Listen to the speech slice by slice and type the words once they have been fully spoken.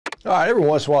All right, every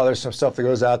once in a while there's some stuff that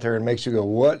goes out there and makes you go,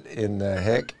 what in the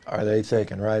heck are they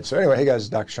thinking, right? So anyway, hey guys, it's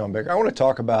Dr. Shawn Baker. I want to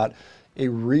talk about a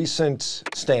recent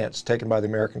stance taken by the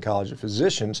American College of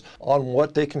Physicians on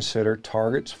what they consider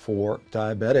targets for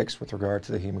diabetics with regard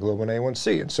to the hemoglobin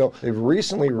A1c. And so they've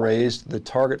recently raised the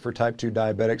target for type 2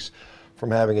 diabetics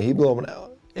from having a hemoglobin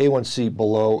A1c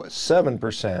below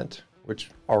 7%,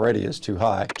 which already is too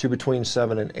high, to between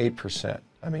 7 and 8%.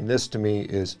 I mean, this to me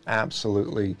is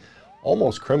absolutely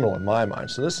almost criminal in my mind.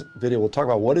 So this video, we'll talk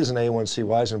about what is an A1c,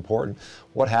 why is it important,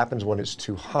 what happens when it's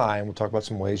too high, and we'll talk about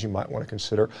some ways you might want to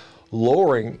consider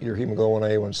lowering your hemoglobin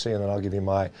A1c, and then I'll give you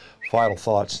my final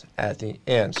thoughts at the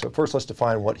end. So first, let's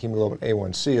define what hemoglobin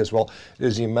A1c is. Well, it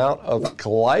is the amount of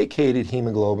glycated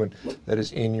hemoglobin that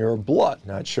is in your blood.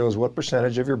 Now, it shows what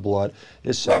percentage of your blood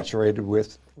is saturated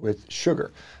with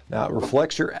sugar. Now, it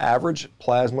reflects your average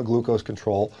plasma glucose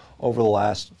control over the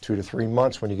last 2 to 3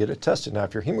 months when you get it tested. Now,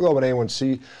 if your hemoglobin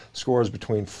A1c score is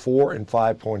between 4 and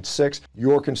 5.6,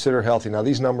 you're considered healthy. Now,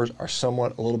 these numbers are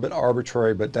somewhat a little bit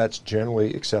arbitrary, but that's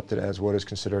generally accepted as what is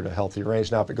considered a healthy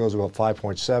range. Now, if it goes above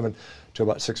 5.7 to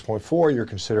about 6.4, you're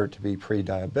considered to be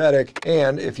pre-diabetic.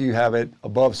 And if you have it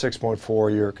above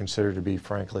 6.4, you're considered to be,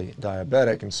 frankly,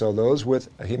 diabetic. And so those with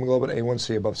a hemoglobin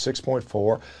A1c above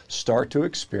 6.4 start to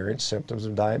experience symptoms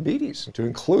of diabetes, to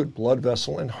include blood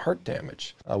vessel and heart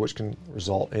damage, which can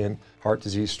result in heart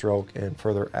disease, stroke, and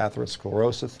further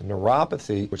atherosclerosis,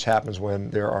 neuropathy, which happens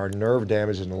when there are nerve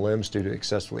damage in the limbs due to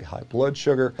excessively high blood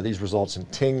sugar. These results in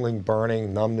tingling,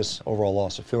 burning, numbness, overall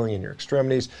loss of feeling in your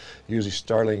extremities, usually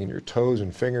starting in your toes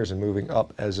and fingers and moving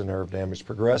up as the nerve damage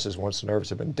progresses. Once the nerves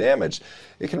have been damaged,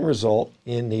 it can result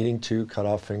in needing to cut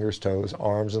off fingers, toes,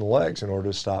 arms, and legs in order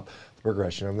to stop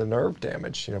progression of the nerve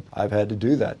damage. You know, I've had to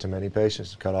do that to many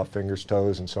patients, cut off fingers,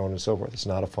 toes, and so on and so forth. It's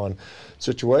not a fun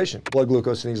situation. Blood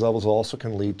glucose in these levels also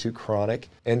can lead to chronic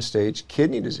end-stage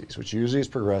kidney disease, which usually is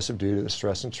progressive due to the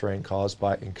stress and strain caused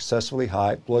by excessively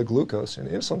high blood glucose and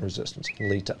insulin resistance. It can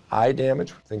lead to eye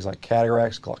damage, things like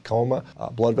cataracts, glaucoma,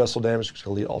 blood vessel damage, which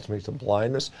can lead ultimately to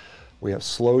blindness. We have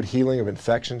slowed healing of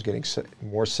infections, getting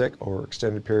more sick over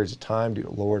extended periods of time due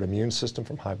to lowered immune system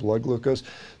from high blood glucose.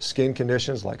 Skin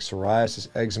conditions like psoriasis,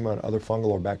 eczema, and other fungal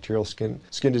or bacterial skin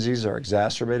diseases are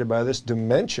exacerbated by this.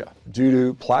 Dementia, due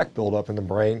to plaque buildup in the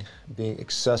brain being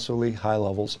excessively high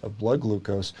levels of blood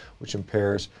glucose, which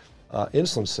impairs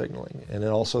insulin signaling. And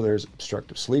then also there's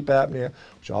obstructive sleep apnea,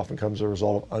 which often comes as a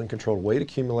result of uncontrolled weight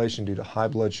accumulation due to high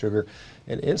blood sugar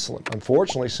and insulin.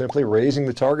 Unfortunately, simply raising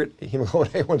the target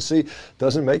hemoglobin A1c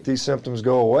doesn't make these symptoms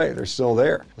go away. They're still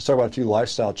there. Let's talk about a few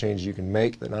lifestyle changes you can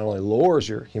make that not only lowers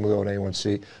your hemoglobin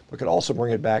A1c, but could also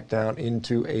bring it back down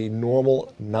into a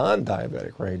normal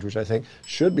non-diabetic range, which I think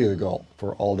should be the goal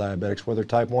for all diabetics, whether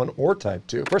type 1 or type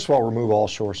 2. First of all, remove all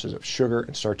sources of sugar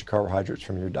and starchy carbohydrates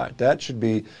from your diet. That should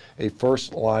be a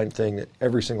first line thing that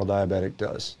every single diabetic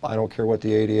does. I don't care what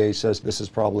the ADA says, this is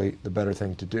probably the better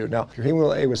thing to do. Now, if your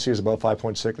hemoglobin A1c is above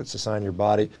 5.6, that's a sign your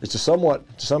body is to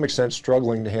some extent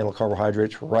struggling to handle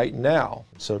carbohydrates right now.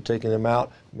 So taking them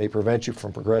out may prevent you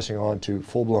from progressing on to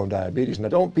full-blown diabetes. Now,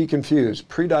 don't be confused.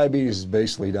 Pre-diabetes is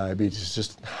basically diabetes. It's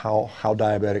just how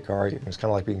diabetic are you? It's kind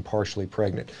of like being partially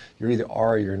pregnant. You're either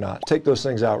are or you're not. Take those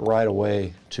things out right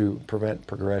away to prevent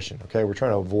progression, okay? We're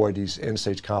trying to avoid these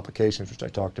end-stage complications, which I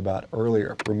talked about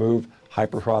earlier. Remove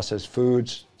hyper-processed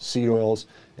foods, seed oils,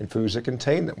 and foods that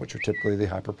contain them, which are typically the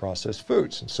hyper-processed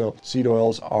foods. And so seed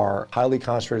oils are highly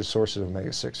concentrated sources of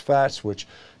omega-6 fats, which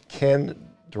can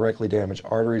directly damage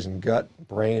arteries and gut,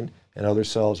 brain, and other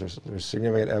cells. There's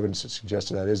significant evidence that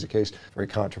suggests that is the case. Very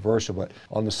controversial, but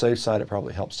on the safe side, it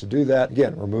probably helps to do that.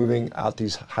 Again, removing out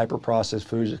these hyper-processed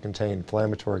foods that contain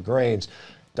inflammatory grains,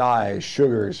 dyes,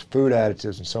 sugars, food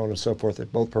additives, and so on and so forth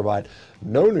that both provide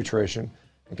no nutrition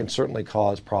and can certainly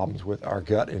cause problems with our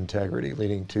gut integrity,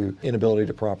 leading to inability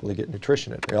to properly get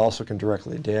nutrition in. They also can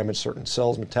directly damage certain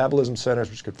cells' metabolism centers,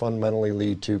 which could fundamentally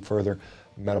lead to further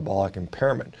metabolic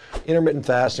impairment. Intermittent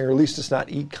fasting, or at least it's not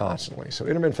eat constantly. So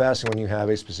intermittent fasting, when you have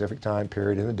a specific time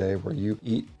period in the day where you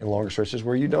eat and longer stretches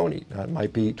where you don't eat. Now, it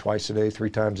might be twice a day, 3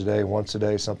 times a day, once a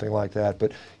day, something like that.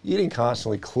 But eating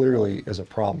constantly clearly is a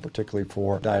problem, particularly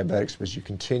for diabetics, because you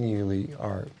continually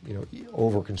are,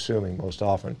 over-consuming most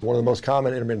often. One of the most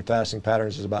common intermittent fasting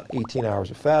patterns is about 18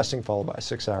 hours of fasting, followed by a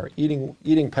 6-hour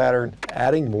eating pattern.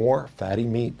 Adding more fatty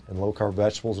meat and low-carb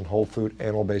vegetables and whole food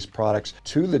animal-based products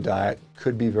to the diet could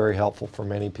could be very helpful for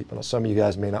many people. Now, some of you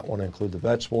guys may not want to include the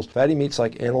vegetables. Fatty meats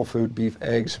like animal food, beef,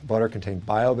 eggs, butter contain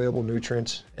bioavailable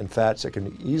nutrients and fats that can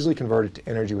be easily converted to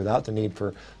energy without the need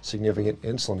for significant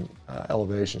insulin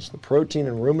elevations. The protein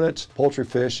in ruminants, poultry,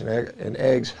 fish, and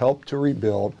eggs help to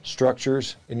rebuild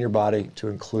structures in your body to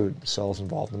include cells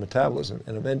involved in metabolism.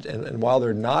 And while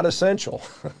they're not essential,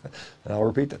 and I'll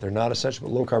repeat that, they're not essential,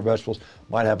 but low-carb vegetables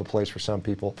might have a place for some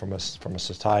people from a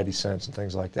satiety sense and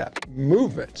things like that.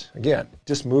 Movement, again,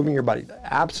 just moving your body.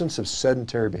 The absence of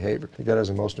sedentary behavior. I think that is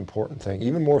the most important thing,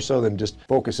 even more so than just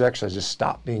focus exercise. Just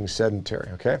stop being sedentary,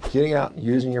 okay? Getting out and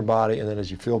using your body, and then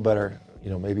as you feel better,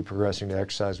 maybe progressing to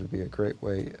exercise would be a great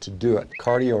way to do it.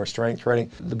 Cardio or strength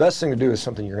training, the best thing to do is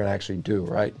something you're going to actually do,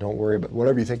 right? Don't worry about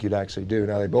whatever you think you'd actually do.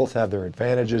 Now, they both have their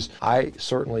advantages. I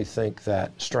certainly think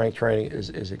that strength training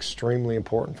is extremely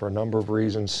important for a number of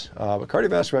reasons, but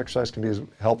cardiovascular exercise can be as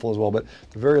helpful as well, but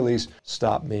at the very least,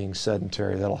 stop being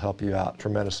sedentary. That'll help you out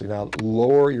tremendously. Now,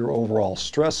 lower your overall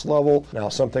stress level. Now,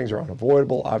 some things are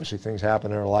unavoidable. Obviously, things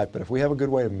happen in our life, but if we have a good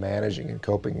way of managing and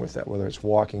coping with that, whether it's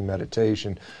walking,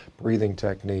 meditation, breathing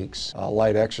techniques,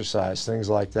 light exercise, things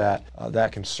like that,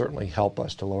 that can certainly help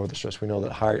us to lower the stress. We know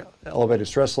that high elevated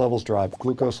stress levels drive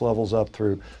glucose levels up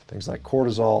through things like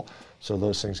cortisol, so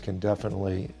those things can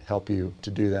definitely help you to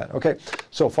do that. Okay,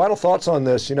 so final thoughts on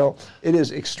this. It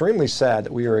is extremely sad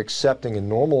that we are accepting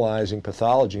and normalizing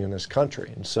pathology in this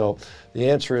country, and so the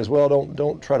answer is, well,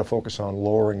 don't try to focus on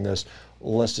lowering this.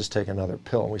 Let's just take another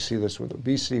pill. And we see this with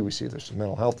obesity, we see this with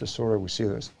mental health disorder, we see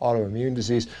this autoimmune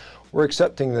disease. We're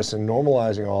accepting this and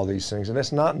normalizing all these things, and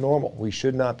it's not normal. We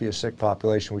should not be a sick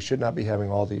population. We should not be having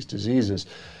all these diseases.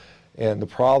 And the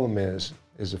problem is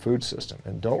the food system.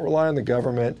 And don't rely on the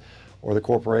government or the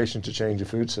corporation to change the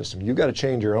food system. You've got to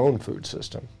change your own food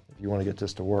system if you want to get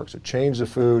this to work. So change the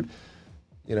food.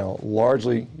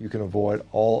 Largely you can avoid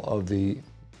all of the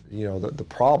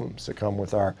problems that come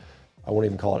with our, I won't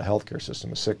even call it a healthcare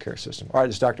system, a sick care system. All right,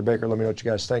 this is Dr. Baker. Let me know what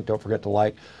you guys think. Don't forget to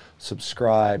like,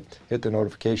 subscribe, hit the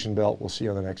notification bell. We'll see you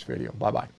on the next video. Bye-bye.